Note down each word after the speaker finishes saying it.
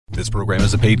This program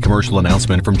is a paid commercial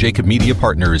announcement from Jacob Media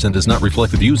Partners and does not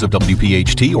reflect the views of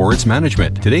WPHT or its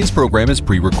management. Today's program is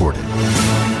pre-recorded.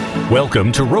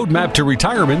 Welcome to Roadmap to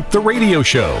Retirement, the radio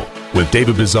show, with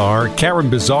David Bazaar, Karen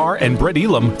Bazaar, and Brett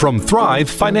Elam from Thrive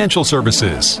Financial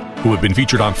Services, who have been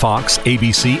featured on Fox,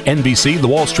 ABC, NBC, The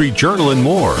Wall Street Journal, and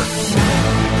more.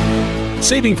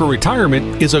 Saving for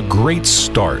retirement is a great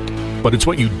start, but it's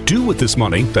what you do with this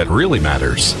money that really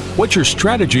matters. What's your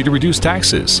strategy to reduce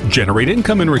taxes, generate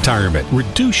income in retirement,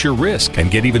 reduce your risk, and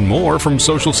get even more from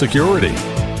Social Security?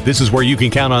 This is where you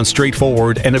can count on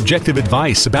straightforward and objective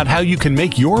advice about how you can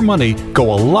make your money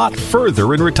go a lot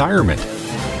further in retirement.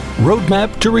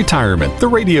 Roadmap to Retirement, the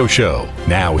radio show.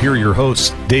 Now, here are your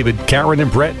hosts, David, Karen,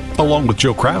 and Brett, along with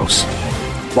Joe Kraus.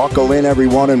 Buckle in,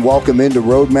 everyone, and welcome into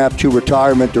Roadmap to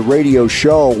Retirement, the radio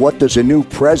show. What does a new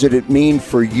president mean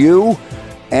for you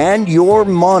and your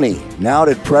money? Now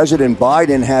that President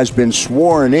Biden has been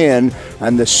sworn in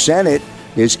and the Senate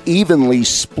is evenly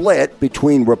split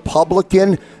between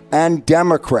Republican and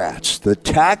Democrats, the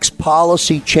tax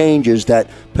policy changes that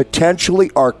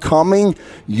potentially are coming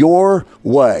your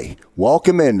way.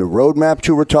 Welcome into Roadmap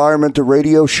to Retirement, the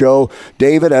radio show.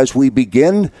 David, as we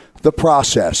begin the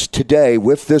process today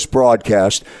with this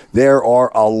broadcast, there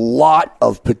are a lot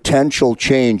of potential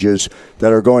changes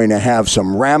that are going to have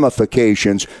some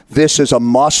ramifications. This is a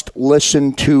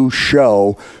must-listen-to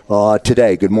show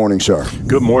today. Good morning, sir.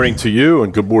 Good morning to you,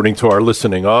 and good morning to our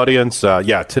listening audience.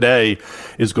 Today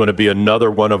is going to be another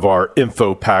one of our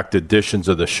info-packed editions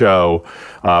of the show.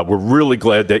 We're really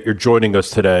glad that you're joining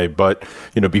us today. But,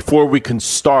 before we can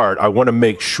start, I want to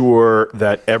make sure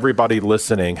that everybody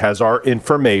listening has our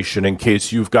information in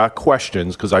case you've got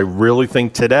questions, because I really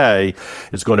think today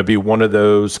is going to be one of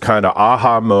those kind of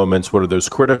aha moments, one of those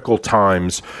critical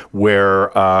times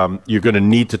where you're going to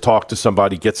need to talk to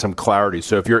somebody, get some clarity.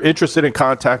 So if you're interested in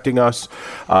contacting us,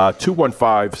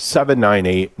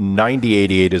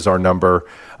 215-798-9088 is our number.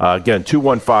 Again,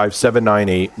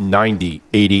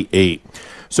 215-798-9088.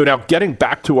 So now getting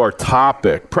back to our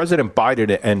topic, President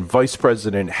Biden and Vice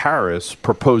President Harris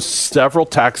proposed several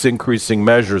tax increasing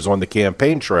measures on the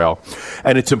campaign trail,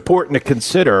 and it's important to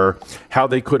consider how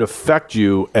they could affect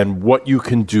you and what you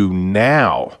can do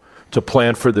now to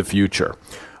plan for the future.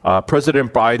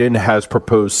 President Biden has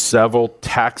proposed several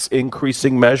tax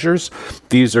increasing measures.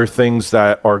 These are things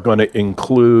that are going to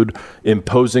include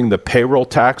imposing the payroll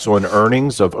tax on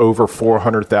earnings of over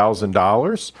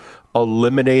 $400,000,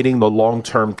 eliminating the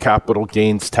long-term capital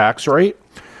gains tax rate,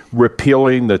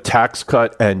 repealing the Tax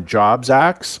Cut and Jobs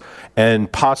Acts, and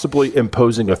possibly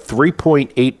imposing a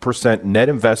 3.8% net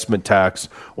investment tax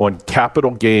on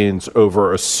capital gains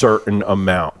over a certain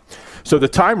amount. So the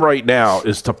time right now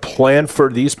is to plan for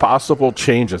these possible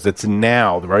changes. It's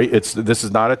now, right? This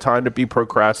is not a time to be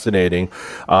procrastinating.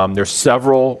 There's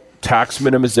several tax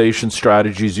minimization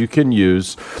strategies you can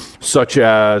use, such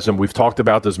as, and we've talked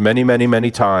about this many, many,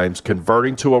 many times,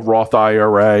 converting to a Roth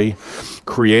IRA,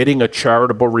 creating a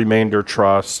charitable remainder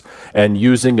trust, and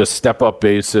using a step-up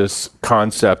basis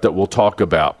concept that we'll talk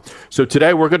about. So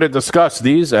today we're going to discuss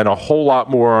these and a whole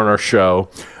lot more on our show.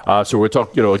 So we're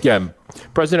talking, again,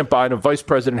 President Biden, Vice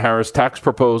President Harris, tax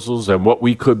proposals and what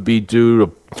we could be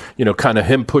due to, kind of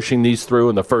him pushing these through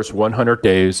in the first 100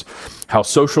 days, how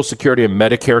Social Security and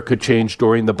Medicare could change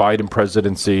during the Biden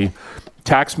presidency,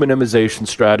 tax minimization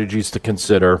strategies to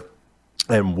consider,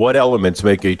 and what elements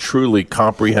make a truly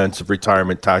comprehensive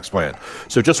retirement tax plan.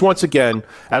 So just once again,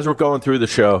 as we're going through the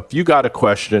show, if you got a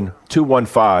question,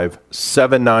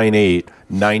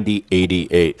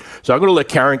 215-798-9088. So I'm going to let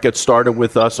Karen get started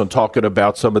with us on talking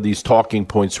about some of these talking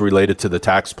points related to the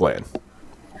tax plan.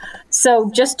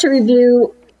 So just to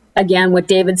review again what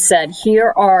David said,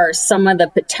 here are some of the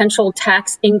potential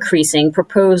tax increasing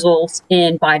proposals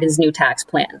in Biden's new tax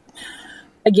plan.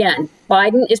 Again,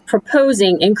 Biden is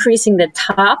proposing increasing the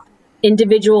top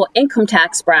individual income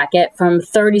tax bracket from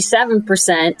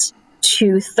 37%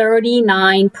 to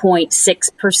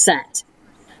 39.6%.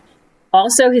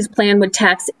 Also, his plan would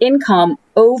tax income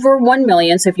over $1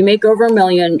 million. So if you make over $1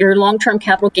 million, your long-term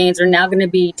capital gains are now going to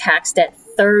be taxed at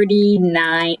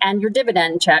 39%, and your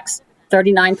dividend checks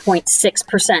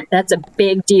 39.6%. That's a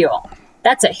big deal.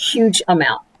 That's a huge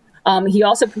amount. He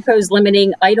also proposed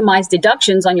limiting itemized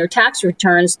deductions on your tax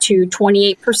returns to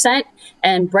 28%.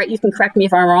 And Brett, you can correct me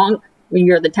if I'm wrong.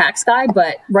 You're the tax guy,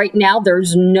 but right now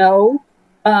there's no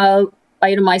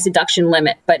itemized deduction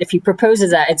limit. But if he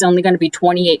proposes that, it's only going to be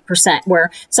 28%,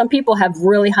 where some people have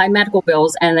really high medical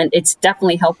bills, and then it's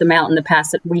definitely helped them out in the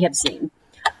past that we have seen.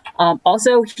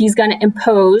 Also, he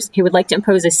would like to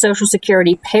impose a Social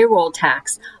Security payroll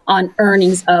tax on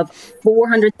earnings of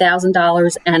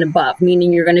 $400,000 and above,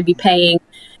 meaning you're going to be paying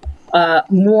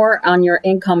more on your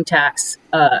income tax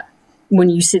when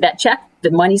you see that check. The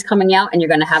money's coming out and you're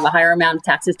going to have a higher amount of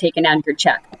taxes taken out of your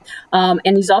check.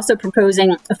 And he's also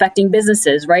proposing affecting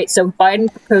businesses, right? So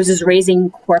Biden proposes raising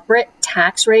corporate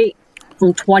tax rate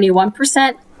from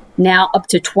 21% now up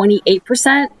to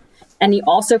 28%. And he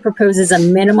also proposes a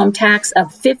minimum tax of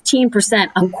 15%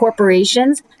 on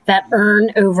corporations that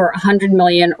earn over $100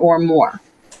 million or more.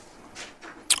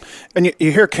 And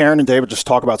you hear Karen and David just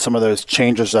talk about some of those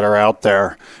changes that are out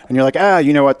there. And you're like,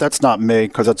 you know what? That's not me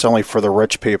because it's only for the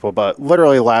rich people. But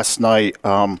literally last night,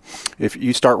 if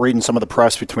you start reading some of the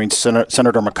press between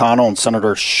Senator McConnell and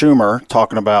Senator Schumer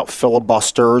talking about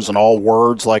filibusters and all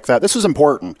words like that, this is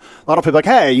important. A lot of people are like,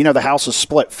 hey, you know, the House is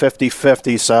split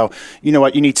 50-50. So you know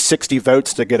what? You need 60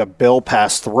 votes to get a bill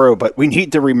passed through. But we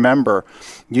need to remember,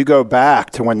 you go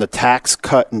back to when the Tax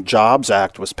Cut and Jobs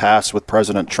Act was passed with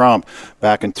President Trump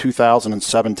back in 2017,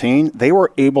 they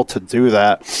were able to do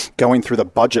that going through the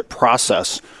budget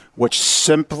process, which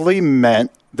simply meant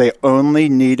they only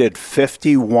needed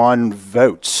 51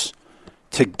 votes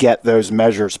to get those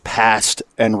measures passed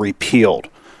and repealed.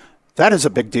 That is a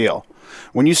big deal.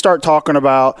 When you start talking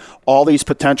about all these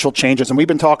potential changes, and we've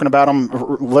been talking about them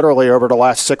literally over the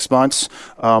last 6 months.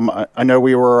 I know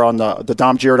we were on the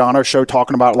Dom Giordano show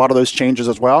talking about a lot of those changes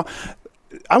as well.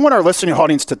 I want our listening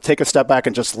audience to take a step back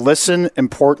and just listen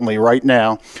importantly right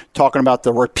now, talking about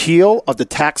the repeal of the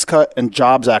Tax Cut and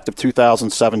Jobs Act of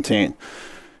 2017.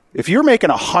 If you're making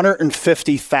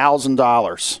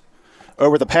 $150,000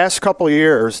 over the past couple of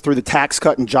years through the Tax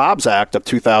Cut and Jobs Act of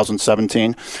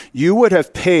 2017, you would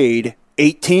have paid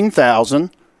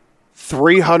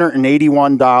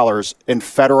 $18,381 in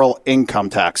federal income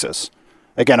taxes.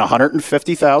 Again,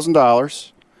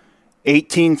 $150,000,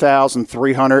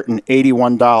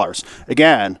 $18,381.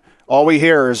 Again, all we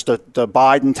hear is the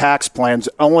Biden tax plan's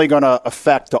only going to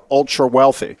affect the ultra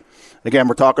wealthy. Again,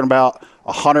 we're talking about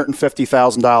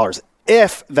 $150,000.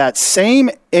 If that same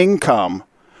income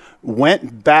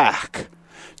went back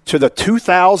to the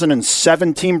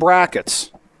 2017 brackets,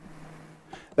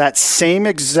 that same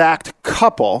exact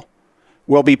couple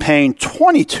will be paying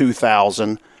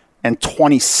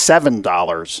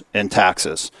 $22,027 in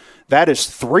taxes. That is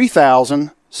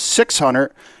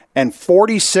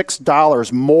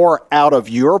 $3,646 more out of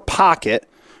your pocket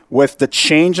with the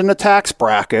change in the tax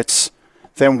brackets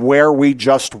than where we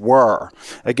just were.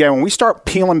 Again, when we start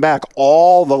peeling back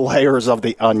all the layers of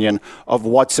the onion of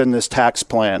what's in this tax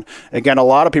plan, again, a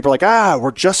lot of people are like,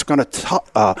 we're just going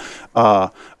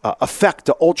to affect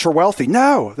the ultra wealthy.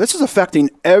 No, this is affecting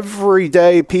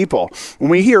everyday people.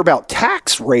 When we hear about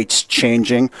tax rates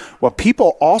changing, what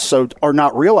people also are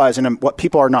not realizing and what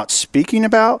people are not speaking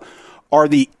about are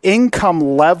the income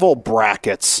level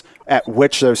brackets at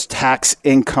which those tax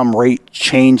income rate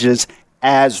changes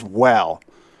as well.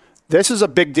 This is a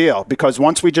big deal because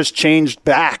once we just changed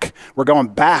back, we're going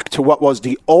back to what was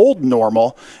the old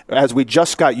normal as we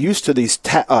just got used to these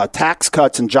Tax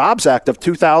Cuts and Jobs Act of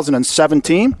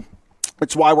 2017.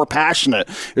 It's why we're passionate.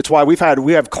 It's why we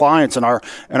have clients and our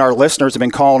listeners have been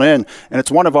calling in, and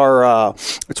it's one of our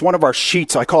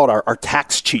sheets. I call it our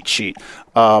tax cheat sheet.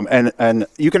 And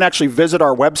you can actually visit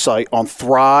our website on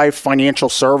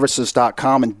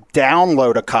thrivefinancialservices.com and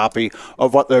download a copy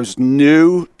of what those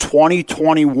new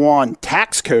 2021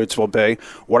 tax codes will be.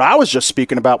 What I was just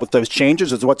speaking about with those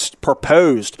changes is what's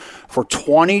proposed for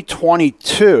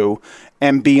 2022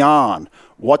 and beyond.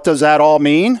 What does that all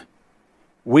mean?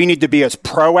 We need to be as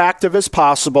proactive as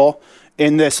possible.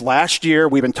 In this last year,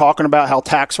 we've been talking about how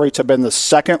tax rates have been the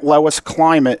second lowest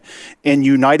climate in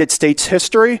United States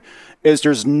history.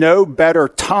 There's no better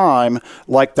time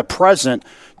like the present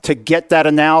to get that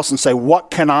analysis and say, what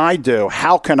can I do?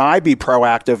 How can I be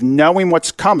proactive, knowing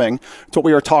what's coming? It's what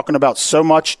we were talking about so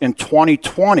much in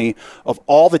 2020 of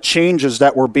all the changes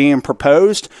that were being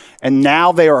proposed, and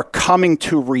now they are coming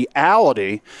to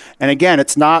reality. And again,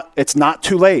 it's not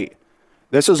too late.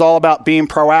 This is all about being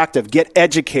proactive. Get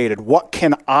educated. What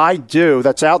can I do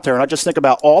that's out there? And I just think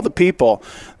about all the people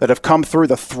that have come through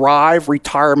the Thrive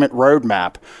Retirement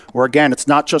Roadmap, where, again, it's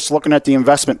not just looking at the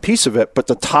investment piece of it, but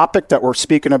the topic that we're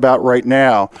speaking about right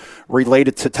now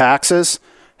related to taxes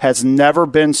has never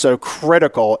been so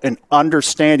critical in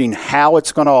understanding how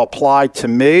it's going to apply to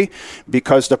me,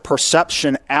 because the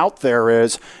perception out there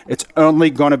is it's only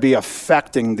going to be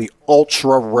affecting the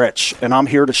ultra rich. And I'm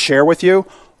here to share with you,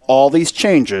 all these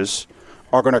changes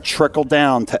are going to trickle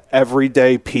down to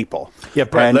everyday people. Yeah,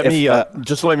 Brett, let me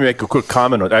make a quick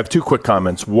comment. I have two quick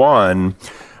comments. One,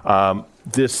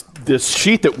 this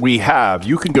sheet that we have,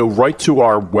 you can go right to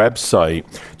our website.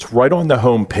 It's right on the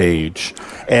home page,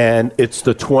 and it's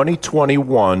the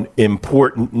 2021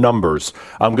 important numbers.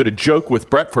 I'm going to joke with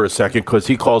Brett for a second because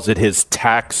he calls it his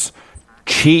tax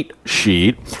cheat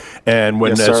sheet. And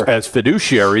when as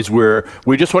fiduciaries,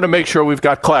 we just want to make sure we've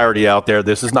got clarity out there.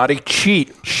 This is not a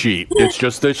cheat sheet. It's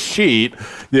just a sheet,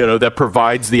 that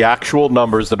provides the actual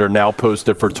numbers that are now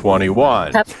posted for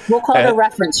 21. We'll call it a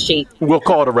reference sheet. We'll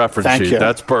call it a reference sheet. You.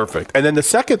 That's perfect. And then the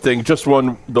second thing,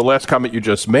 the last comment you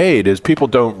just made is people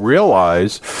don't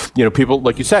realize, people,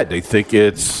 like you said, they think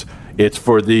it's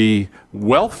for the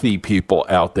wealthy people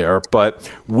out there, but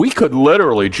we could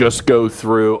literally just go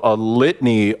through a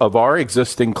litany of our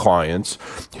existing clients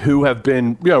who have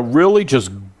been, really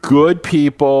just good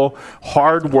people,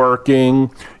 hardworking,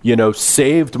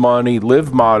 saved money,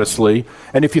 live modestly.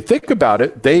 And if you think about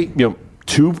it, they,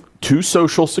 two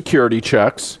Social Security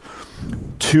checks,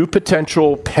 2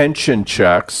 potential pension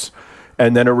checks,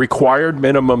 and then a required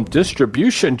minimum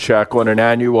distribution check on an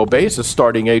annual basis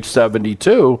starting age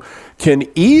 72 can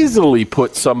easily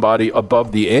put somebody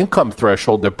above the income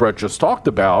threshold that Brett just talked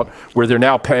about, where they're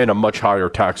now paying a much higher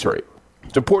tax rate.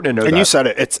 It's important to know that. And you said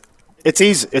it. It's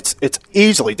easy. It's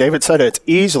easily. David said it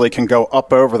easily can go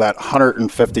up over that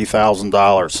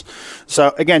 $150,000.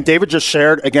 So again, David just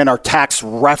shared our tax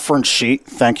reference sheet.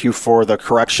 Thank you for the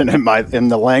correction in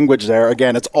the language there.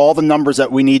 Again, it's all the numbers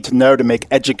that we need to know to make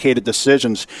educated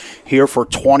decisions here for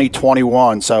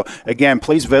 2021. So again,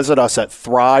 please visit us at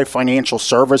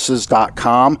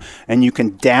thrivefinancialservices.com and you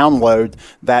can download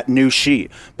that new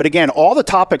sheet. But again, all the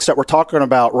topics that we're talking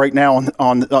about right now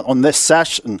on this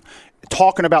session,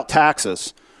 talking about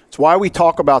taxes. It's why we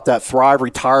talk about that Thrive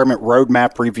Retirement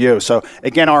Roadmap Review. So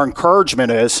again, our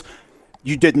encouragement is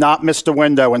you did not miss the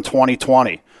window in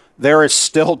 2020. There is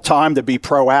still time to be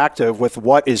proactive with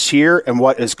what is here and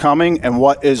what is coming and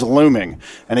what is looming.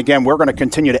 And again, we're going to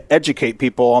continue to educate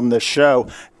people on this show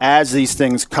as these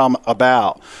things come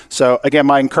about. So again,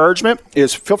 my encouragement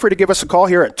is feel free to give us a call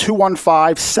here at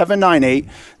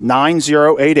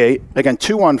 215-798-9088. Again,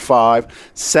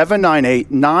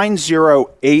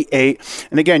 215-798-9088.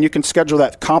 And again, you can schedule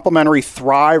that complimentary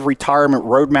Thrive Retirement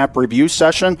Roadmap Review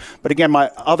session. But again, my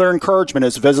other encouragement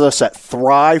is visit us at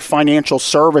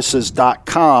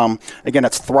thrivefinancialservices.com. Again,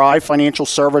 that's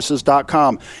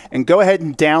thrivefinancialservices.com. And go ahead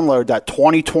and download that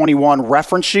 2021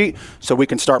 reference sheet so we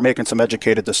can start making some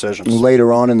educated decisions.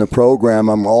 Later on in the program,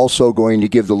 I'm also going to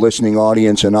give the listening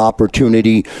audience an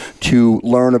opportunity to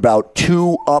learn about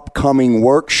 2 upcoming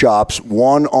workshops,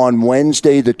 one on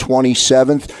Wednesday the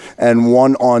 27th and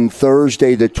one on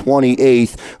Thursday the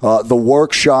 28th. The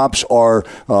workshops are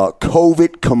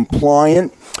COVID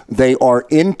compliant. They are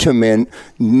intimate.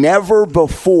 Never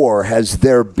before has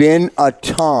there been a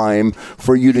time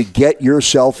for you to get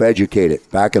yourself educated.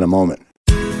 Back in a moment.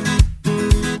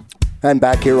 And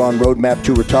back here on Roadmap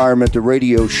to Retirement, the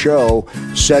radio show,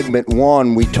 segment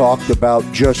 1, we talked about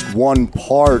just one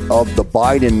part of the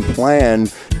Biden plan,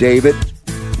 David.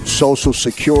 Social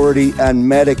Security and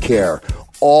Medicare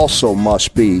also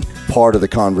must be part of the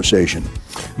conversation.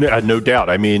 No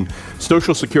doubt. I mean,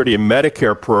 Social Security and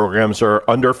Medicare programs are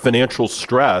under financial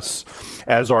stress,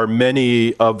 as are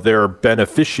many of their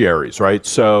beneficiaries, right?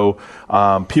 So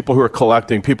people who are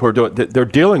collecting, they're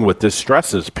dealing with these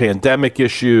stresses, pandemic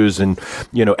issues and,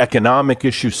 economic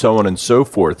issues, so on and so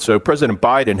forth. So President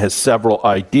Biden has several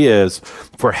ideas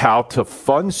for how to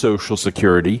fund Social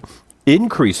Security,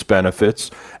 increase benefits,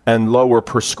 and lower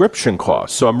prescription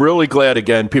costs. So I'm really glad,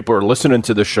 again, people are listening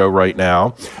to the show right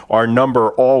now. Our number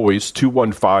always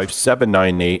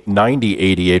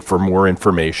 215-798-9088 for more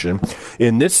information.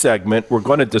 In this segment, we're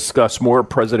going to discuss more of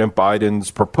President Biden's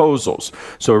proposals.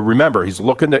 So remember, he's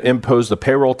looking to impose the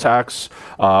payroll tax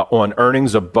on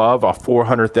earnings above a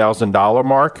 $400,000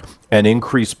 mark and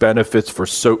increase benefits for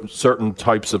certain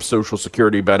types of Social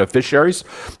Security beneficiaries.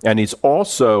 And he's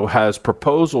also has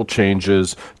proposal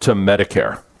changes to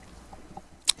Medicare.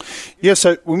 Yeah,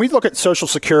 so when we look at Social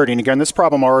Security, and again, this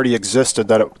problem already existed,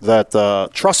 that the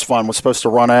trust fund was supposed to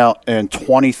run out in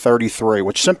 2033,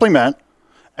 which simply meant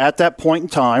at that point in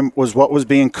time was what was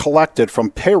being collected from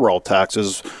payroll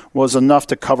taxes was enough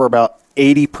to cover about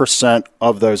 80%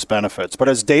 of those benefits. But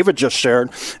as David just shared,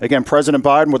 again, President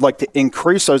Biden would like to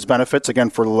increase those benefits,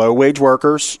 again, for low-wage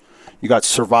workers. You got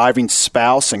surviving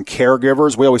spouse and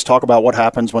caregivers. We always talk about what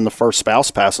happens when the first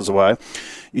spouse passes away.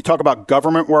 You talk about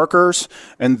government workers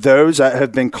and those that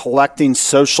have been collecting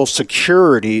Social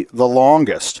Security the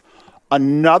longest.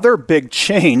 Another big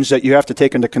change that you have to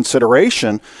take into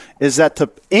consideration is that the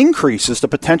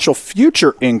potential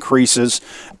future increases,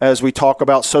 as we talk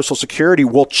about Social Security,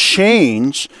 will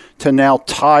change to now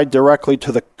tied directly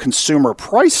to the Consumer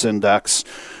Price Index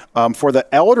for the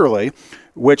elderly,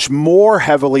 which more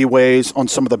heavily weighs on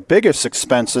some of the biggest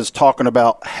expenses, talking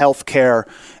about healthcare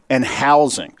and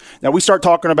housing. Now we start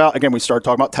talking about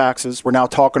taxes. We're now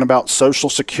talking about Social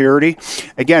Security.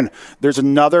 Again, there's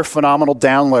another phenomenal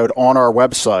download on our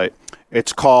website.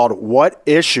 It's called What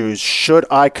Issues Should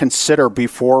I Consider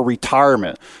Before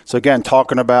Retirement? So again,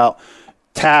 talking about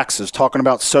taxes, talking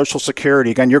about Social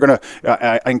Security. Again,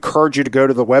 I encourage you to go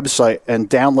to the website and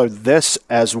download this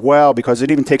as well, because it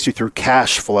even takes you through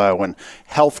cash flow and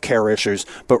healthcare issues,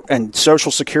 and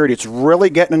Social Security. It's really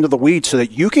getting into the weeds so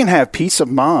that you can have peace of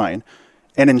mind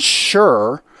and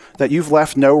ensure that you've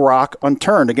left no rock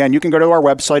unturned. Again, you can go to our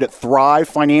website at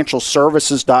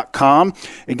thrivefinancialservices.com.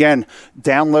 Again,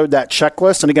 download that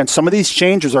checklist. And again, some of these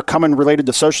changes are coming related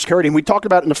to Social Security. And we talked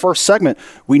about in the first segment,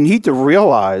 we need to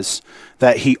realize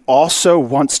that he also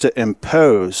wants to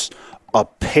impose a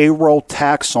payroll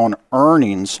tax on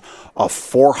earnings of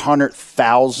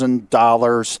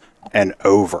 $400,000 and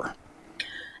over.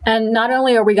 And not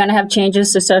only are we going to have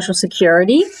changes to Social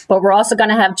Security, but we're also going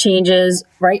to have changes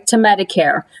right to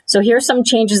Medicare. So here's some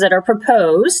changes that are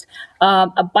proposed.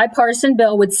 A bipartisan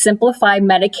bill would simplify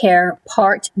Medicare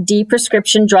Part D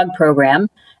prescription drug program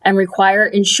and require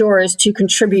insurers to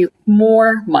contribute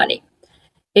more money.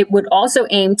 It would also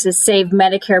aim to save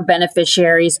Medicare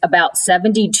beneficiaries about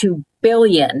 $72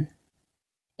 billion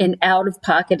in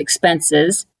out-of-pocket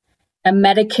expenses, and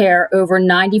Medicare over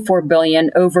 $94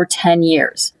 billion over 10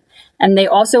 years. And they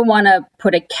also want to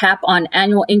put a cap on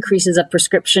annual increases of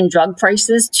prescription drug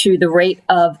prices to the rate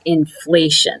of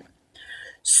inflation.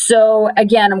 So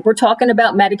again, we're talking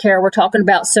about Medicare, we're talking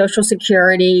about Social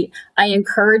Security. I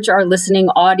encourage our listening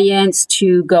audience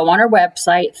to go on our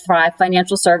website,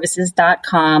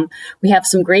 thrivefinancialservices.com. We have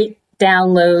some great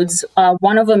downloads.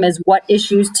 One of them is What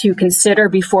Issues to Consider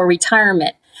Before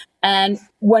Retirement. And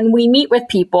when we meet with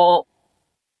people,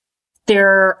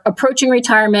 they're approaching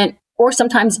retirement or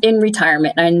sometimes in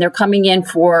retirement, and they're coming in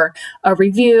for a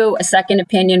review, a second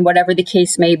opinion, whatever the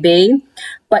case may be.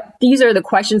 But these are the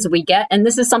questions that we get. And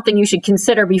this is something you should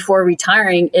consider before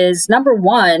retiring is, number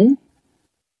one,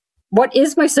 what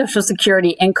is my Social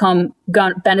Security income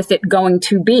benefit going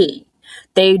to be?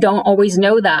 They don't always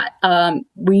know that.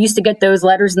 We used to get those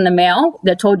letters in the mail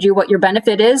that told you what your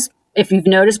benefit is. If you've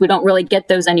noticed, we don't really get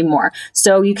those anymore.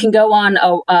 So you can go on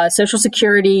Social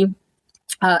Security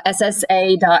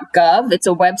SSA.gov. It's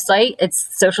a website.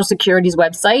 It's Social Security's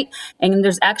website. And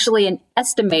there's actually an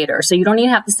estimator. So you don't even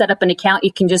have to set up an account.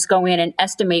 You can just go in and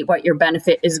estimate what your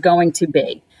benefit is going to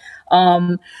be.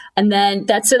 And then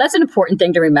that's an important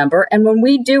thing to remember. And when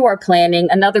we do our planning,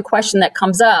 another question that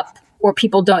comes up or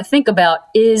people don't think about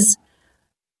is,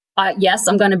 yes,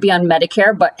 I'm going to be on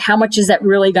Medicare, but how much is that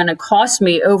really going to cost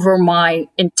me over my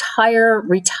entire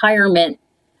retirement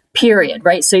period,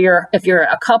 right? So if you're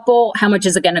a couple, how much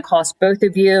is it going to cost both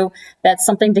of you? That's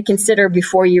something to consider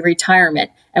before your retirement.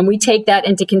 And we take that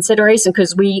into consideration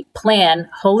because we plan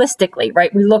holistically,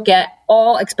 right? We look at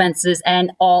all expenses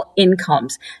and all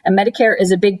incomes. And Medicare is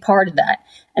a big part of that.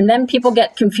 And then people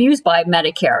get confused by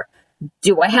Medicare.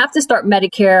 Do I have to start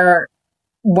Medicare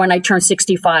when I turn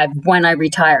 65, when I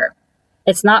retire?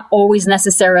 It's not always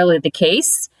necessarily the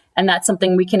case. And that's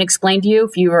something we can explain to you.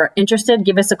 If you are interested,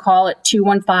 give us a call at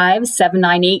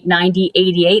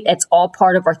 215-798-9088. It's all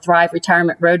part of our Thrive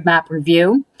Retirement Roadmap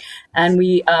review. And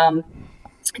we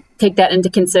take that into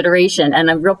consideration. And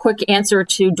a real quick answer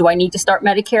to, do I need to start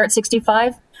Medicare at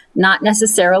 65? Not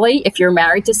necessarily. If you're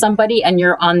married to somebody and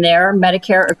you're on their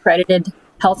Medicare accredited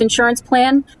health insurance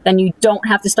plan, then you don't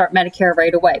have to start Medicare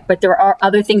right away. But there are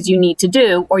other things you need to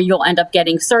do, or you'll end up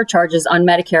getting surcharges on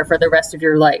Medicare for the rest of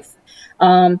your life.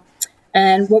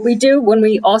 And what we do when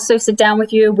we also sit down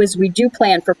with you is we do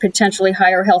plan for potentially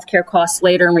higher healthcare costs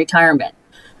later in retirement.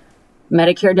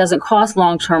 Medicare doesn't cover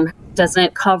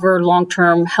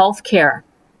long-term healthcare.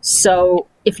 So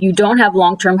if you don't have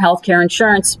long-term healthcare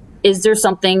insurance, is there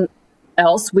something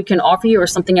else we can offer you or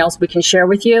something else we can share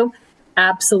with you?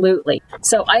 Absolutely.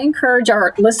 So I encourage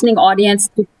our listening audience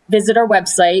to visit our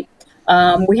website.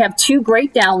 We have 2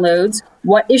 great downloads,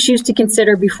 What Issues to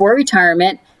Consider Before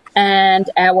Retirement, and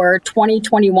our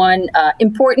 2021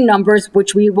 important numbers,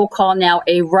 which we will call now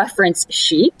a reference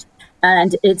sheet.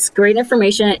 And it's great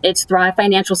information. It's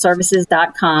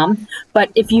thrivefinancialservices.com. But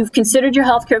if you've considered your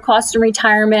healthcare costs in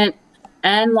retirement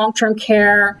and long-term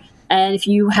care, and if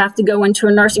you have to go into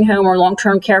a nursing home or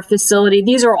long-term care facility,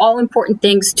 these are all important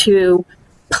things to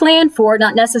plan for,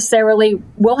 not necessarily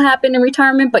will happen in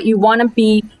retirement, but you want to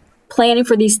be planning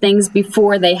for these things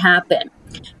before they happen.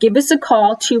 Give us a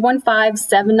call,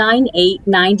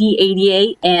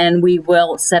 215-798-9088, and we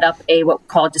will set up a what we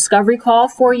call discovery call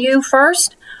for you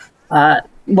first.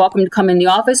 Welcome to come in the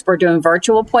office. We're doing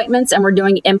virtual appointments and we're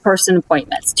doing in-person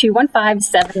appointments.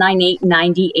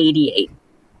 215-798-9088.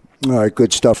 All right,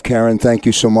 good stuff, Karen. Thank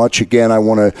you so much. Again, I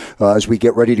want to, as we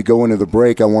get ready to go into the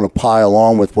break, I want to pile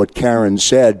on with what Karen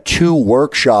said. 2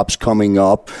 workshops coming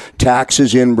up.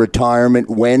 Taxes in Retirement,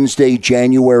 Wednesday,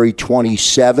 January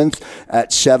 27th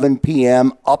at 7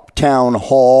 p.m., Uptown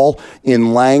Hall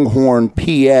in Langhorne,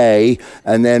 PA.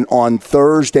 And then on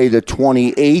Thursday, the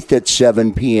 28th at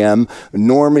 7 p.m.,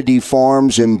 Normandy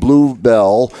Farms in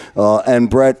Bluebell. And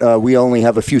Brett, we only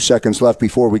have a few seconds left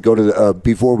before we go to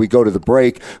the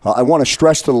break. I want to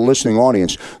stress to the listening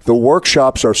audience, the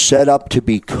workshops are set up to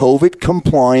be COVID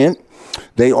compliant.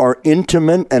 They are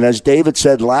intimate, and as David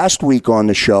said last week on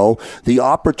the show, the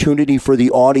opportunity for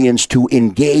the audience to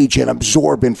engage and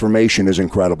absorb information is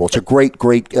incredible. It's a great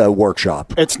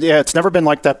workshop. It's never been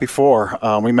like that before.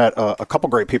 We met a couple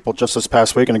great people just this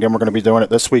past week, and again, we're going to be doing it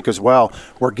this week as well,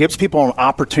 where it gives people an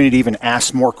opportunity to even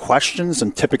ask more questions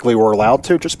than typically we're allowed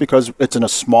to, just because it's in a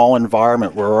small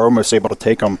environment where we're almost able to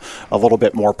take them a little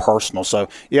bit more personal. So,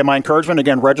 yeah, my encouragement,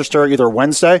 again, register either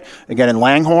Wednesday, again, in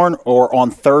Langhorne, or on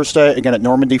Thursday, again, at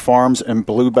Normandy Farms in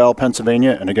Bluebell,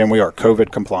 Pennsylvania. And again, we are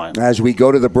COVID compliant. As we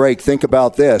go to the break, think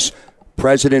about this.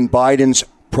 President Biden's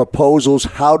proposals,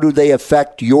 how do they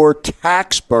affect your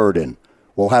tax burden?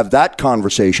 We'll have that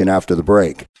conversation after the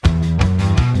break.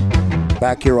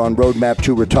 Back here on Roadmap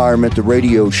to Retirement, the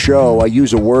radio show, I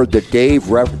use a word that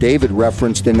David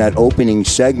referenced in that opening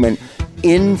segment,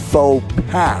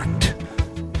 info-packed.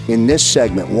 In this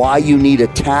segment, why you need a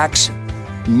tax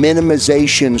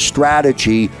minimization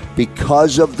strategy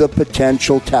because of the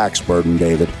potential tax burden,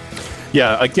 David.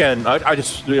 Yeah, again, I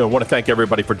just want to thank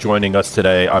everybody for joining us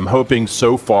today. I'm hoping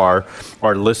so far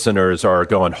our listeners are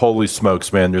going, holy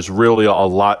smokes, man, there's really a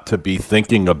lot to be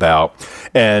thinking about.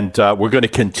 And we're going to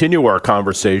continue our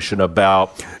conversation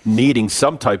about needing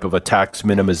some type of a tax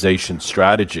minimization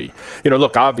strategy.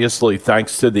 Look, obviously,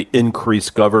 thanks to the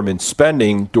increased government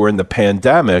spending during the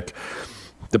pandemic,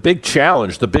 the big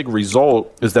challenge, the big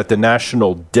result is that the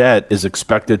national debt is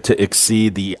expected to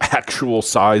exceed the actual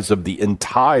size of the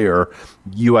entire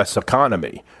U.S.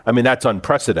 economy. I mean, that's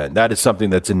unprecedented. That is something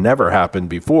that's never happened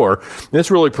before.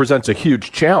 This really presents a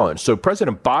huge challenge. So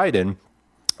President Biden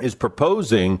is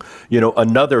proposing,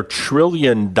 another $1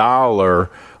 trillion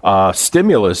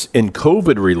stimulus in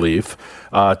COVID relief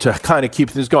to kind of keep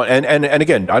things going. And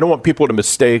again, I don't want people to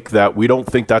mistake that we don't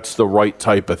think that's the right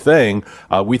type of thing.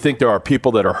 We think there are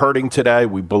people that are hurting today.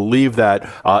 We believe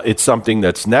that it's something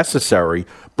that's necessary,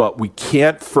 but we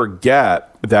can't forget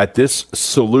that this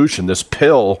solution, this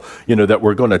pill, that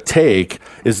we're going to take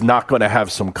is not going to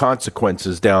have some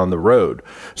consequences down the road.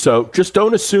 So just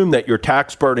don't assume that your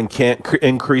tax burden can't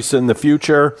increase in the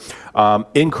future.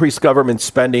 Increased government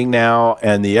spending now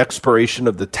and the expiration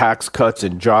of the Tax Cuts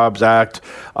and Jobs Act,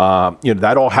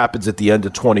 that all happens at the end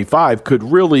of 25, could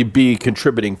really be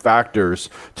contributing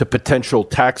factors to potential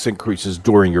tax increases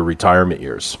during your retirement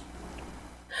years.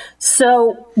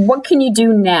 So what can you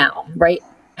do now, right?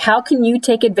 How can you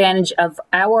take advantage of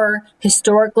our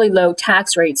historically low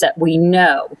tax rates that we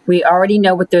know? We already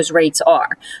know what those rates are.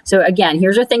 So again,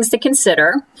 here's the things to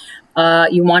consider.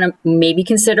 You want to maybe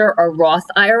consider a Roth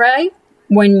IRA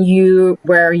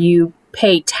where you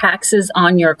pay taxes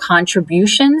on your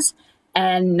contributions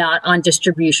and not on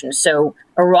distributions. So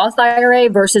a Roth IRA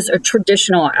versus a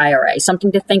traditional IRA,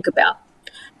 something to think about.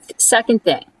 Second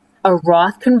thing, a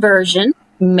Roth conversion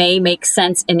may make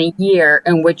sense in a year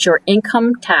in which your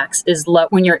income tax is low,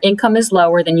 when your income is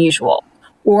lower than usual.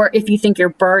 Or if you think your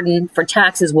burden for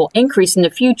taxes will increase in the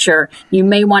future, you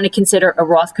may want to consider a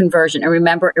Roth conversion. And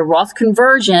remember, a Roth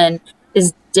conversion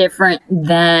is different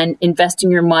than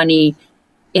investing your money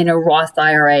in a Roth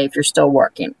IRA if you're still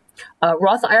working.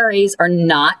 Roth IRAs are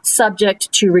not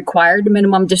subject to required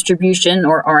minimum distribution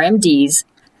or RMDs,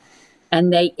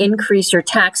 and they increase your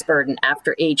tax burden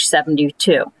after age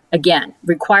 72. Again,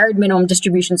 required minimum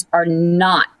distributions are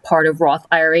not part of Roth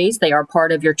IRAs. They are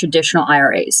part of your traditional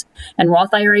IRAs. And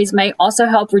Roth IRAs may also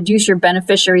help reduce your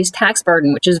beneficiary's tax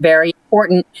burden, which is very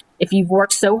important. If you've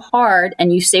worked so hard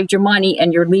and you saved your money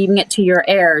and you're leaving it to your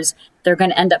heirs, they're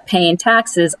going to end up paying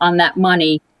taxes on that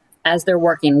money as they're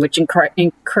working, which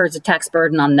incurs a tax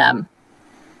burden on them.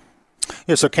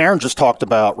 Yeah, so Karen just talked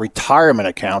about retirement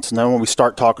accounts. And then when we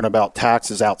start talking about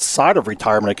taxes outside of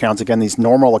retirement accounts, again, these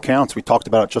normal accounts, we talked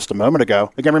about it just a moment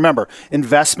ago. Again, remember,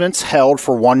 investments held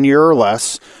for 1 year or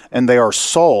less, and they are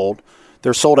sold.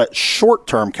 They're sold at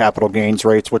short-term capital gains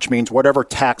rates, which means whatever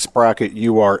tax bracket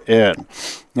you are in.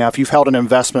 Now, if you've held an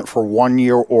investment for 1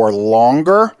 year or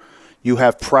longer, you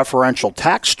have preferential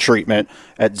tax treatment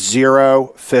at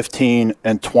 0, 15,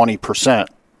 and 20%.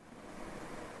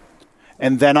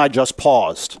 And then I just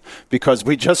paused because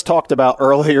we just talked about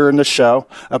earlier in the show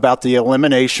about the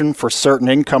elimination for certain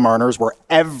income earners where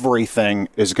everything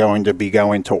is going to be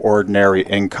going to ordinary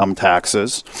income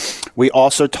taxes. We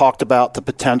also talked about the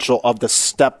potential of the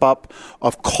step up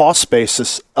of cost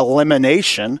basis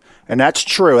elimination. And that's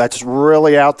true. That's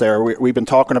really out there. We've been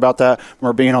talking about that when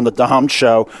we're being on the Dom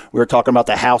show. We were talking about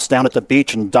the house down at the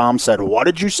beach, and Dom said, "What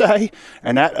did you say?"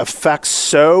 And that affects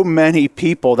so many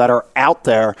people that are out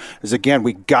there. Is again,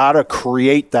 we got to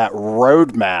create that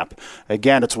roadmap.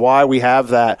 Again, it's why we have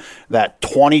that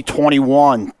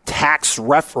 2021 tax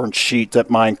reference sheet. That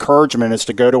my encouragement is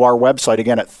to go to our website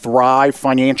again at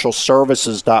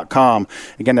thrivefinancialservices.com.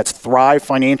 Again, that's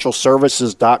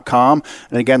thrivefinancialservices.com.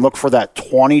 And again, look for that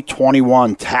 2021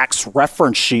 tax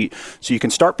reference sheet so you can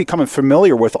start becoming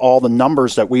familiar with all the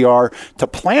numbers that we are to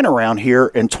plan around here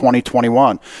in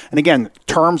 2021. And again,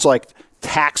 terms like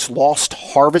tax loss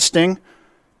harvesting,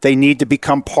 they need to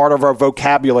become part of our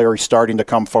vocabulary starting to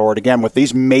come forward. Again, with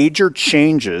these major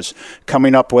changes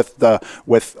coming up with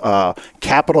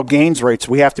capital gains rates,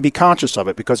 we have to be conscious of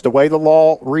it because the way the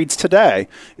law reads today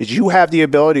is you have the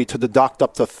ability to deduct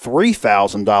up to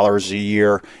 $3,000 a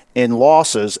year in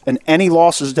losses, and any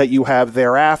losses that you have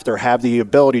thereafter have the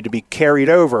ability to be carried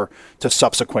over to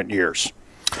subsequent years.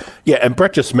 Yeah, and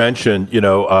Brett just mentioned,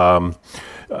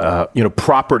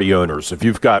 property owners, if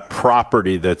you've got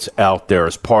property that's out there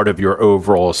as part of your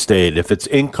overall estate, if it's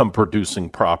income producing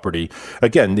property,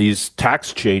 again, these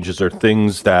tax changes are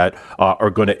things that are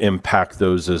going to impact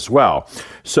those as well.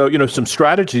 So, some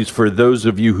strategies for those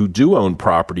of you who do own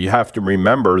property, you have to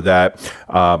remember that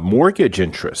mortgage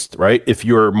interest, right? If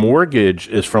your mortgage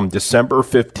is from December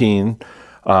 15,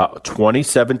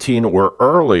 2017 or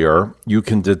earlier, you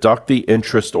can deduct the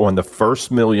interest on the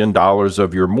first $1 million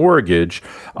of your mortgage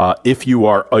if you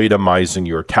are itemizing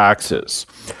your taxes.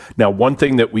 Now, one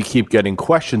thing that we keep getting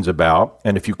questions about,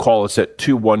 and if you call us at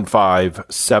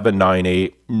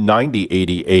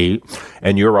 215-798-9088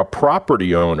 and you're a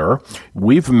property owner,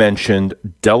 we've mentioned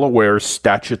Delaware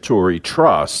statutory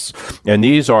trusts, and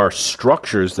these are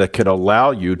structures that can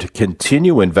allow you to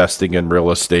continue investing in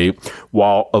real estate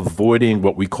while avoiding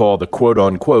what we call the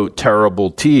quote-unquote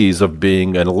terrible T's of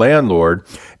being a landlord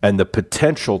and the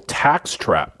potential tax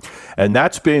trap. And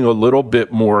that's being a little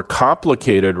bit more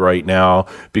complicated right now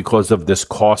because of this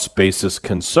cost basis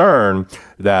concern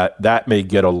that may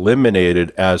get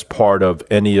eliminated as part of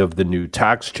any of the new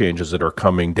tax changes that are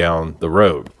coming down the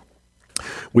road.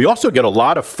 We also get a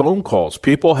lot of phone calls.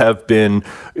 People have been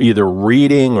either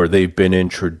reading or they've been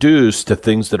introduced to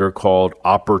things that are called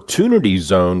opportunity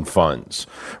zone funds,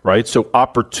 right? So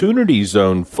opportunity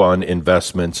zone fund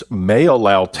investments may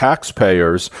allow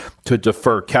taxpayers to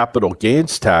defer capital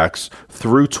gains tax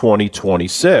through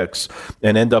 2026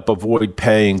 and end up avoid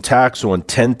paying tax on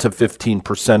 10 to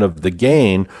 15% of the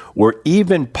gain, or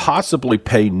even possibly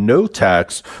pay no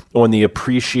tax on the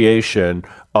appreciation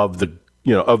of the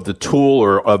tool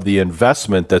or of the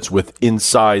investment that's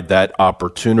inside that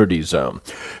opportunity zone.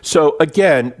 So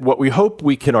again, what we hope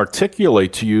we can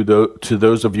articulate to you, to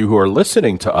those of you who are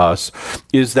listening to us,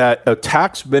 is that a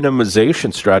tax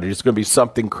minimization strategy is going to be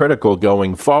something critical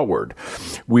going forward.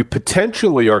 We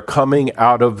potentially are coming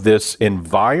out of this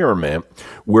environment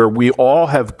where we all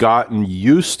have gotten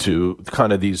used to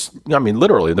kind of these,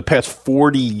 literally in the past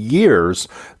 40 years,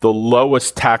 the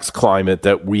lowest tax climate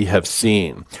that we have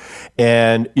seen.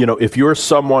 And, if you're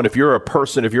a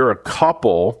person, if you're a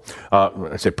couple,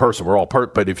 I say person, we're all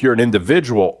but if you're an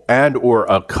individual and or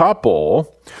a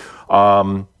couple,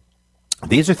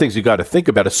 these are things you got to think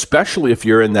about, especially if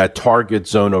you're in that target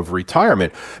zone of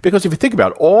retirement. Because if you think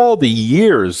about all the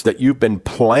years that you've been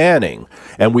planning,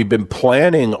 and we've been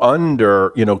planning under,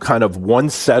 kind of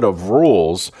one set of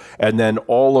rules, and then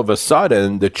all of a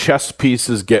sudden the chess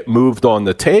pieces get moved on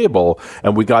the table,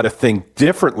 and we got to think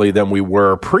differently than we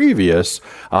were previous,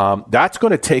 that's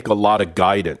going to take a lot of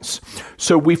guidance.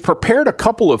 So we've prepared a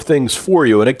couple of things for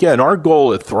you. And again, our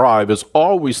goal at Thrive is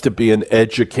always to be an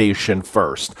education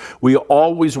first. We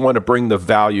always want to bring the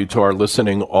value to our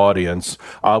listening audience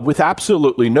with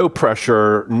absolutely no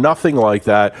pressure, nothing like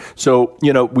that. So,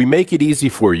 we make it easy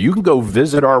for you. You can go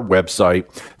visit our website,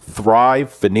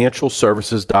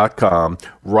 thrivefinancialservices.com.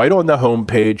 Right on the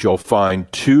homepage, you'll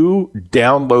find 2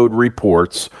 download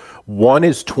reports. One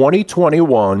is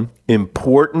 2021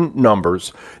 important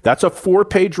numbers. That's a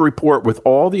 4-page report with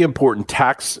all the important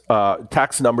tax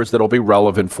numbers that'll be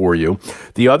relevant for you.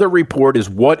 The other report is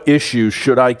what issues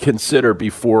should I consider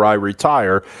before I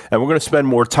retire? And we're going to spend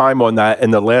more time on that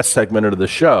in the last segment of the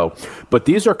show. But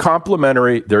these are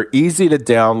complimentary. They're easy to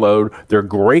download. They're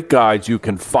great guides. You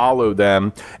can follow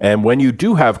them. And when you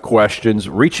do have questions,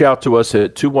 reach out to us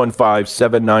at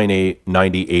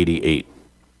 215-798-9088.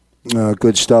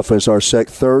 Good stuff. As our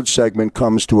third segment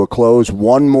comes to a close,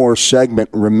 one more segment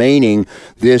remaining.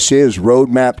 This is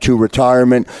Roadmap to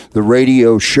Retirement, the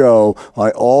radio show.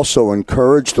 I also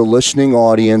encourage the listening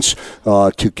audience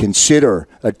to consider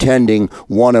attending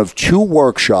one of 2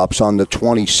 workshops on the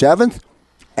 27th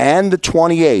and the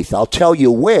 28th. I'll tell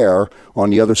you where on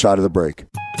the other side of the break.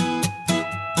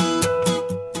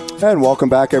 And welcome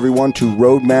back, everyone, to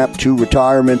Roadmap to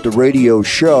Retirement, the radio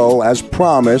show. As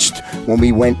promised, when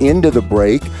we went into the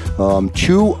break,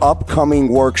 2 upcoming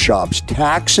workshops,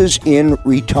 Taxes in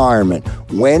Retirement.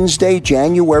 Wednesday,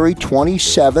 January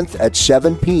 27th at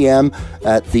 7 p.m.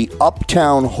 at the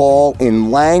Uptown Hall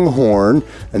in Langhorne.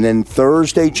 And then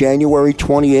Thursday, January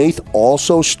 28th,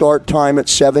 also start time at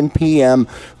 7 p.m.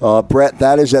 Brett,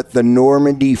 that is at the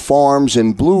Normandy Farms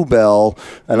in Bluebell.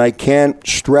 And I can't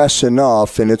stress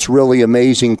enough, and it's really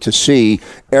amazing to see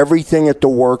everything at the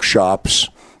workshops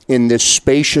in this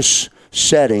spacious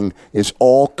setting is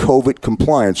all COVID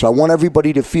compliant. So I want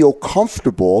everybody to feel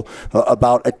comfortable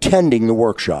about attending the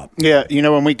workshop. Yeah,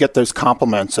 when we get those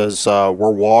compliments as we're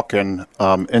walking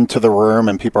into the room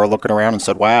and people are looking around and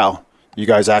said, wow, you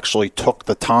guys actually took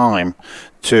the time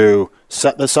to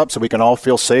set this up so we can all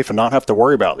feel safe and not have to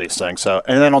worry about these things. So,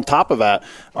 and then on top of that,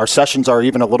 our sessions are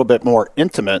even a little bit more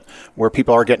intimate, where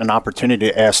people are getting an opportunity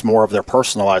to ask more of their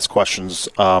personalized questions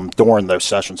during those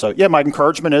sessions. So, yeah, my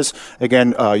encouragement is,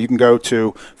 again, you can go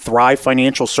to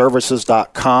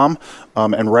thrivefinancialservices.com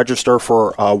and register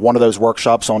for one of those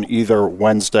workshops on either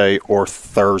Wednesday or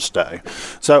Thursday.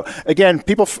 So, again,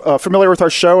 people familiar with our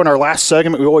show, in our last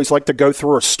segment, we always like to go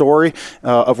through a story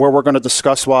of where we're going to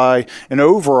discuss why an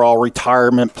overall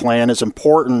retirement plan is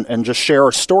important, and just share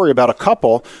a story about a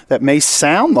couple that may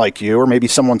sound like you, or maybe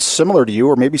someone similar to you,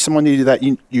 or maybe someone that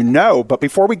you know. But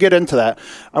before we get into that,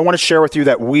 I want to share with you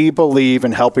that we believe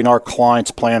in helping our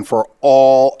clients plan for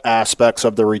all aspects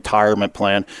of the retirement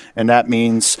plan, and that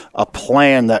means a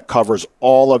plan that covers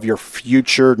all of your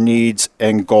future needs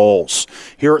and goals.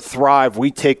 Here at Thrive,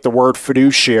 we take the word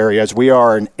fiduciary, as we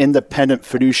are an independent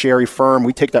fiduciary firm.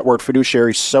 We take that word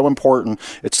fiduciary so important.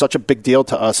 It's such a big deal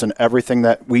to us in everything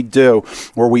that we do,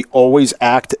 where we always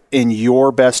act in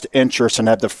your best interest and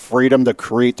have the freedom to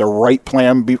create the right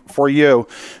plan for you,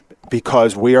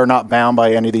 because we are not bound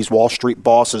by any of these Wall Street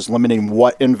bosses limiting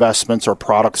what investments or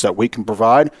products that we can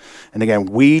provide. And again,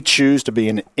 we choose to be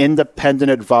an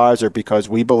independent advisor because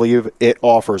we believe it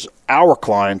offers our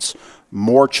clients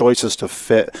more choices to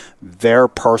fit their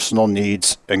personal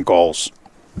needs and goals.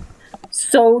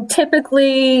 So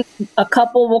typically a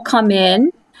couple will come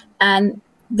in, and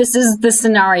this is the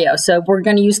scenario. So we're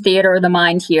going to use theater of the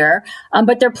mind here,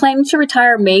 but they're planning to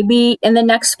retire maybe in the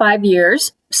next 5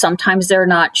 years. Sometimes they're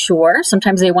not sure.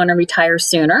 Sometimes they want to retire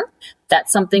sooner.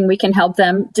 That's something we can help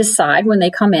them decide when they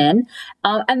come in.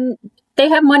 And they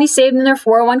have money saved in their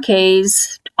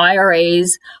 401ks,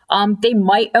 IRAs. They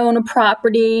might own a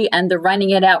property and they're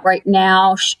renting it out right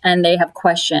now, and they have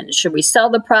questions. Should we sell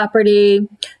the property?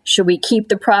 Should we keep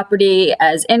the property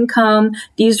as income?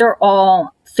 These are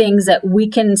all things that we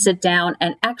can sit down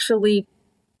and actually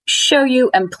show you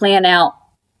and plan out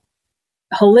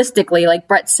holistically, like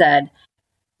Brett said.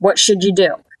 What should you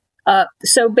do?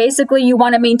 So basically, you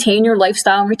want to maintain your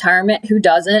lifestyle in retirement. Who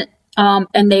doesn't?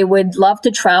 And they would love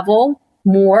to travel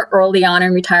more early on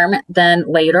in retirement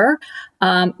than later.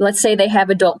 Let's say they have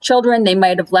adult children. They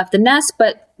might have left the nest,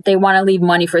 but they want to leave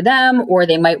money for them, or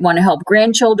they might want to help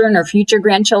grandchildren or future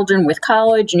grandchildren with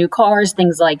college, new cars,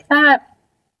 things like that.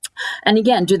 And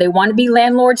again, do they want to be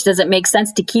landlords? Does it make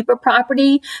sense to keep a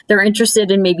property? They're interested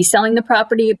in maybe selling the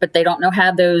property, but they don't know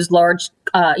how those large,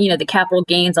 the capital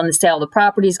gains on the sale of the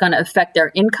property is going to affect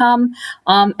their income.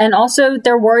 And also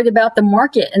they're worried about the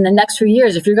market in the next few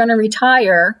years. If you're going to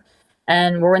retire,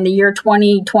 and we're in the year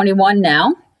 2021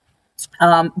 now,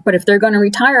 but if they're going to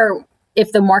retire,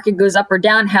 if the market goes up or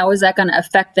down, how is that going to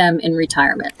affect them in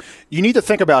retirement? You need to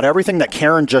think about everything that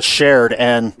Karen just shared.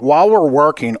 And while we're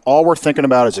working, all we're thinking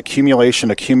about is accumulation.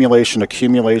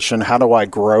 How do I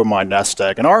grow my nest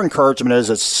egg? And our encouragement is,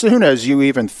 as soon as you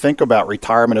even think about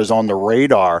retirement is on the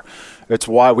radar, it's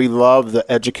why we love the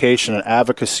education and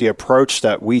advocacy approach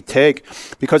that we take,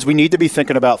 because we need to be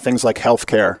thinking about things like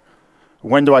healthcare.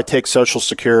 When do I take Social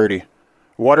Security?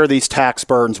 What are these tax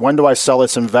burdens? When do I sell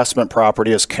this investment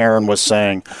property, as Karen was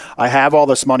saying? I have all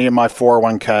this money in my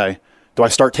 401k. Do I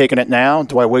start taking it now?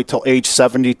 Do I wait till age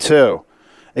 72?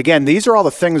 Again, these are all the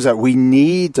things that we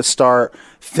need to start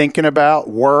thinking about,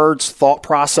 words, thought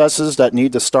processes that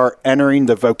need to start entering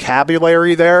the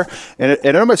vocabulary there. And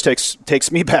it almost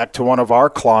takes me back to one of our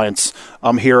clients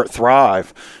here at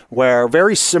Thrive, where a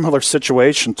very similar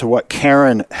situation to what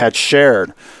Karen had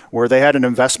shared, where they had an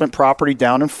investment property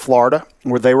down in Florida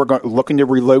where they were looking to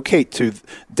relocate to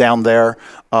down there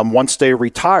once they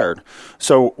retired.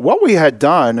 So what we had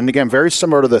done, and again, very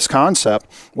similar to this concept,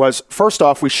 was first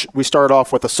off, we started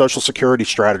off with a Social Security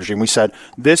strategy. And we said,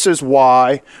 this is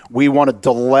why we want to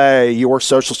delay your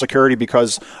Social Security,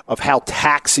 because of how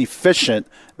tax efficient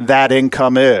that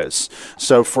income is.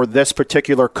 So for this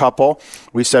particular couple,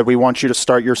 we said, we want you to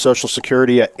start your Social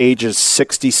Security at ages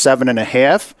 67 and a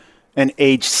half and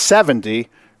age 70,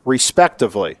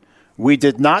 respectively. We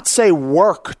did not say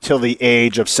work till the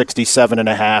age of 67 and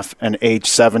a half and age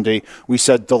 70. We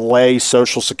said delay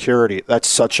Social Security. That's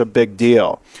such a big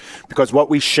deal, because what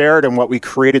we shared and what we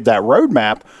created that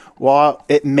roadmap, well,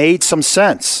 it made some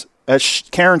sense. As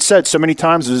Karen said so many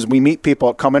times, as we meet people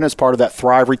that come in as part of that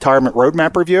Thrive Retirement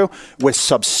Roadmap Review with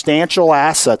substantial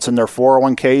assets in their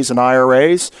 401ks and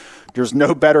IRAs, there's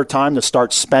no better time to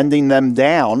start spending them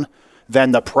down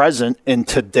than the present in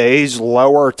today's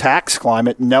lower tax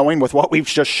climate, knowing with what we've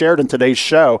just shared in today's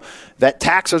show that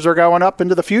taxes are going up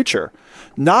into the future.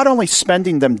 Not only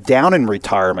spending them down in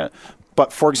retirement,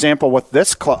 but for example, with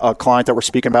this client that we're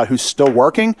speaking about who's still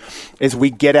working, is we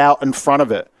get out in front of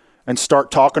it and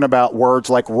start talking about words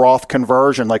like Roth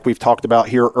conversion, like we've talked about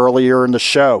here earlier in the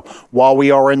show, while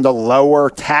we are in the lower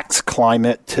tax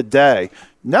climate today,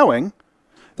 knowing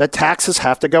that taxes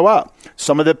have to go up.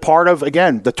 Some of the part of,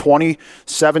 again, the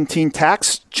 2017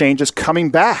 tax changes coming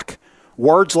back.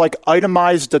 Words like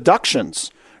itemized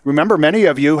deductions. Remember, many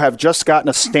of you have just gotten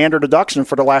a standard deduction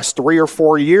for the last 3 or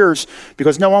 4 years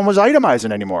because no one was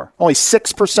itemizing anymore. Only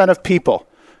 6% of people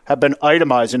have been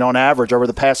itemizing on average over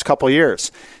the past couple of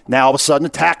years. Now, all of a sudden, the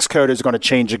tax code is going to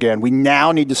change again. We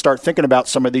now need to start thinking about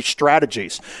some of these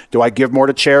strategies. Do I give more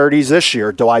to charities this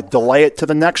year? Do I delay it to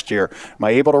the next year? Am I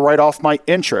able to write off my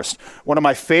interest? One of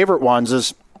my favorite ones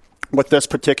is with this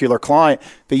particular client,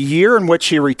 the year in which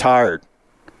he retired.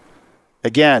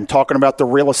 Again, talking about the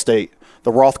real estate,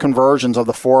 the Roth conversions of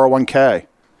the 401k,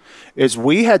 is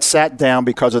we had sat down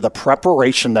because of the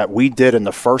preparation that we did in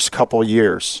the first couple of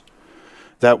years,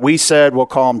 that we said, we'll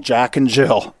call them Jack and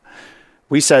Jill.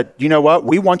 We said, you know what?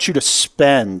 We want you to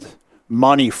spend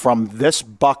money from this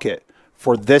bucket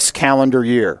for this calendar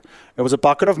year. It was a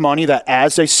bucket of money that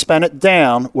as they spent it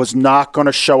down was not going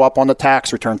to show up on the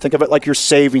tax return. Think of it like your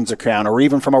savings account or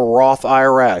even from a Roth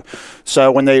IRA.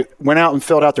 So when they went out and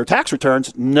filled out their tax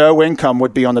returns, no income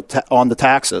would be on the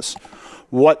taxes.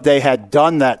 What they had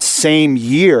done that same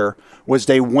year was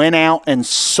they went out and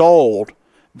sold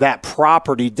that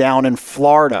property down in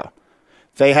Florida.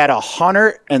 They had a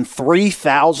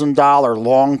 $103,000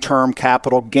 long-term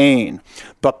capital gain.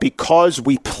 But because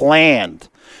we planned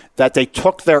that they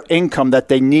took their income that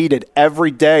they needed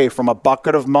every day from a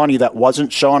bucket of money that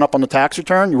wasn't showing up on the tax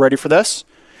return, you ready for this?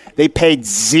 They paid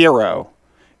 $0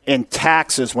 in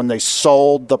taxes when they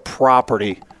sold the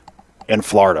property in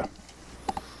Florida.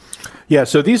 Yeah,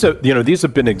 so these have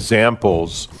been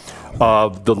examples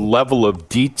of the level of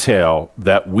detail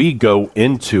that we go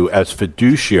into as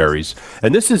fiduciaries.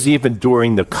 And this is even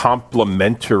during the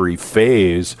complementary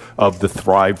phase of the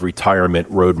Thrive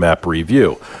Retirement Roadmap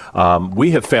Review.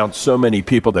 We have found so many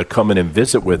people that come in and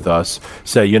visit with us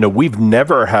say, we've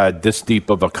never had this deep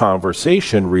of a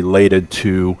conversation related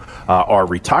to our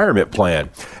retirement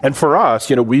plan. And for us,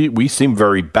 we seem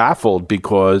very baffled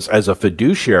because as a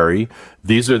fiduciary,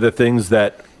 these are the things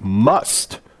that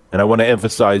must, and I want to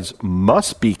emphasize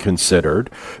must be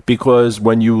considered, because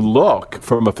when you look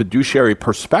from a fiduciary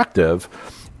perspective,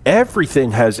 everything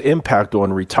has impact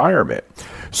on retirement.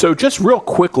 So just real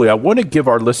quickly, I want to give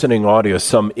our listening audience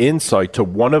some insight to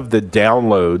one of the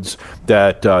downloads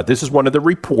that this is one of the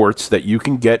reports that you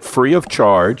can get free of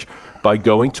charge by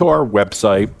going to our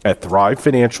website at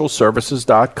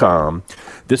thrivefinancialservices.com.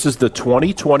 This is the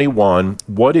 2021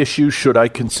 What Issues Should I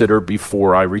Consider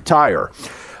Before I Retire?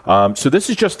 So this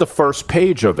is just the first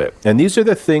page of it. And these are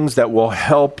the things that will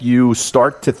help you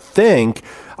start to think,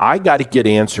 I got to get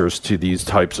answers to these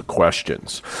types of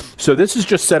questions. So this is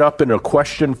just set up in a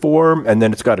question form, and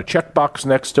then it's got a checkbox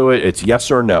next to it. It's yes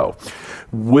or no.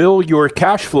 Will your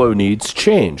cash flow needs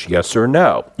change? Yes or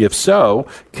no? If so,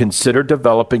 consider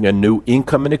developing a new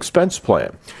income and expense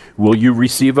plan. Will you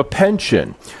receive a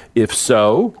pension? If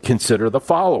so, consider the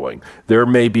following. There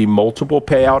may be multiple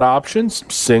payout options,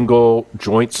 single,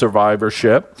 joint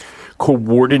survivorship.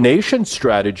 Coordination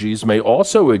strategies may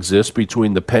also exist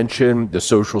between the pension, the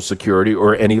Social Security,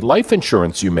 or any life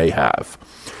insurance you may have.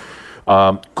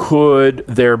 Could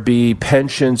there be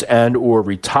pensions and or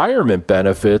retirement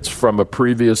benefits from a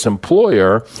previous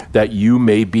employer that you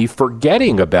may be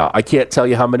forgetting about? I can't tell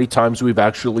you how many times we've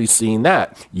actually seen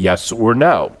that. Yes or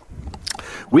no.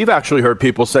 We've actually heard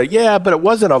people say, yeah, but it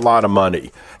wasn't a lot of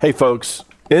money. Hey, folks,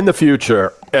 in the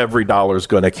future, every dollar is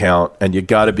going to count, and you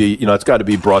got to be, it's got to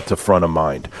be brought to front of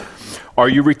mind. Are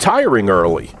you retiring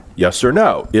early? Yes or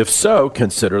no? If so,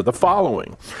 consider the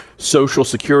following. Social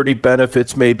Security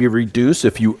benefits may be reduced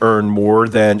if you earn more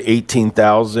than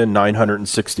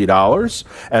 $18,960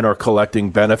 and are collecting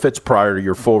benefits prior to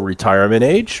your full retirement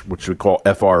age, which we call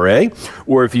FRA,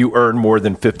 or if you earn more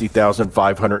than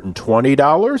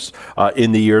 $50,520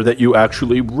 in the year that you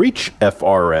actually reach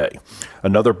FRA.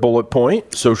 Another bullet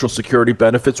point, Social Security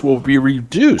benefits will be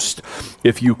reduced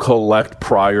if you collect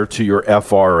prior to your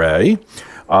FRA.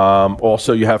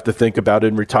 Also, you have to think about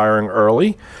in retiring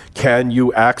early, can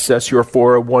you access your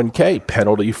 401k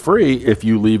penalty-free if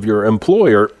you leave your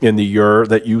employer in the year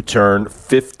that you turn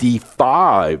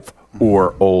 55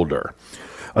 or older?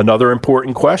 Another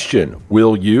important question,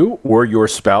 will you or your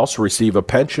spouse receive a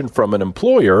pension from an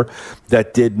employer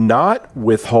that did not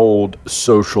withhold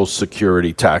Social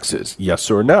Security taxes? Yes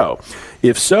or no?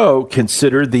 If so,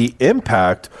 consider the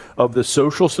impact of the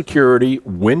Social Security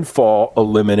windfall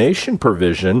elimination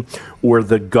provision or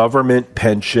the government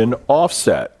pension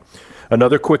offset.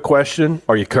 Another quick question,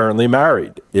 are you currently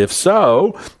married? If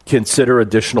so, consider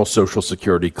additional Social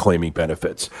Security claiming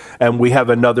benefits. And we have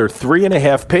another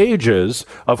 3.5 pages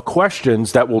of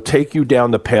questions that will take you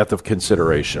down the path of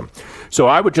consideration. So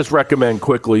I would just recommend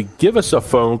quickly, give us a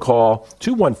phone call,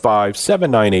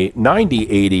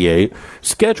 215-798-9088.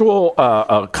 Schedule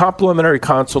a complimentary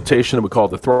consultation that we call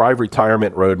the Thrive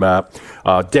Retirement Roadmap.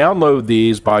 Download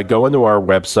these by going to our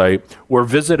website or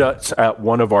visit us at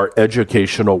one of our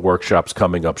educational workshops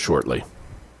coming up shortly.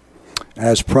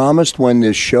 As promised when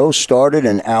this show started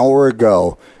an hour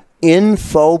ago,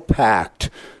 info packed,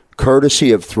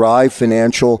 courtesy of Thrive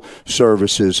Financial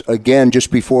Services. Again, just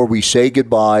before we say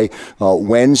goodbye,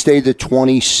 Wednesday the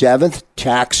 27th,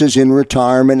 taxes in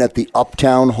retirement at the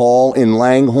Uptown Hall in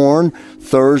Langhorne.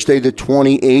 Thursday the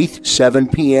 28th, 7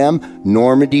 p.m.,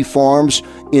 Normandy Farms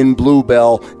in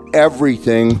Bluebell.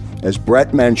 Everything, as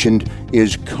Brett mentioned,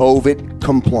 is COVID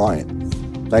compliant.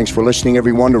 Thanks for listening,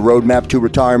 everyone, to Roadmap to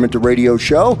Retirement, the radio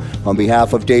show. On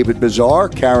behalf of David Bazaar,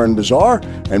 Karen Bazaar,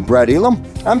 and Brett Elam,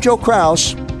 I'm Joe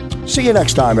Kraus. See you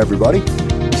next time, everybody.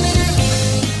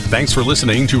 Thanks for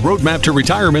listening to Roadmap to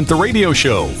Retirement, the radio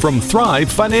show from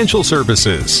Thrive Financial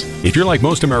Services. If you're like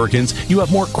most Americans, you have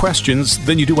more questions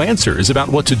than you do answers about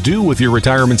what to do with your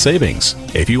retirement savings.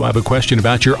 If you have a question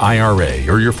about your IRA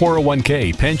or your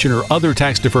 401k, pension, or other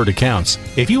tax-deferred accounts,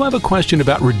 if you have a question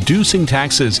about reducing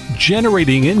taxes,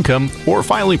 generating income, or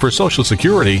filing for Social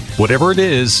Security, whatever it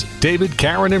is, David,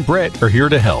 Karen, and Brett are here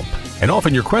to help. And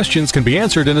often your questions can be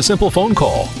answered in a simple phone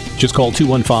call. Just call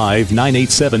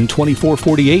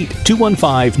 215-987-2448,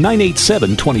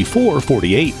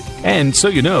 215-987-2448. And so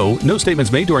you know, no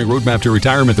statements made during Roadmap to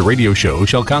Retirement, the radio show,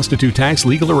 shall constitute tax,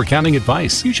 legal, or accounting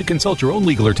advice. You should consult your own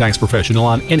legal or tax professional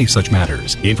on any such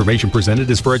matters. The information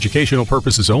presented is for educational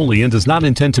purposes only and does not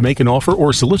intend to make an offer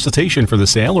or solicitation for the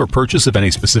sale or purchase of any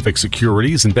specific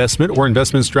securities, investment, or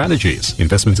investment strategies.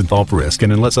 Investments involve risk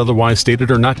and, unless otherwise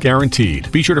stated, are not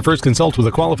guaranteed. Be sure to first consult with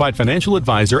a qualified financial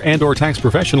advisor and or tax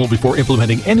professional before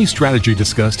implementing any strategy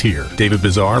discussed here. David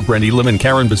Bazaar, Brent Elam, and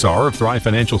Karen Bazaar of Thrive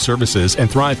Financial Services and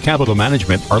Thrive Capital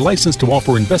Management are licensed to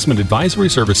offer investment advisory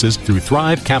services through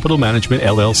Thrive Capital Management,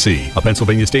 LLC, a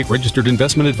Pennsylvania state registered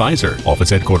investment advisor. Office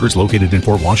headquarters located in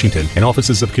Fort Washington and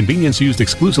offices of convenience used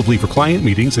exclusively for client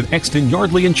meetings in Exton,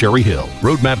 Yardley, and Cherry Hill.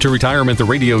 Roadmap to Retirement, the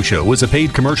radio show, is a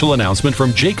paid commercial announcement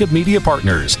from Jacob Media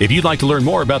Partners. If you'd like to learn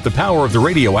more about the power of the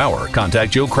radio hour,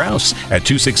 contact Joe Kraus at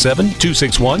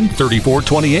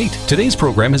 267-261-3428. Today's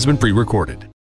program has been pre-recorded.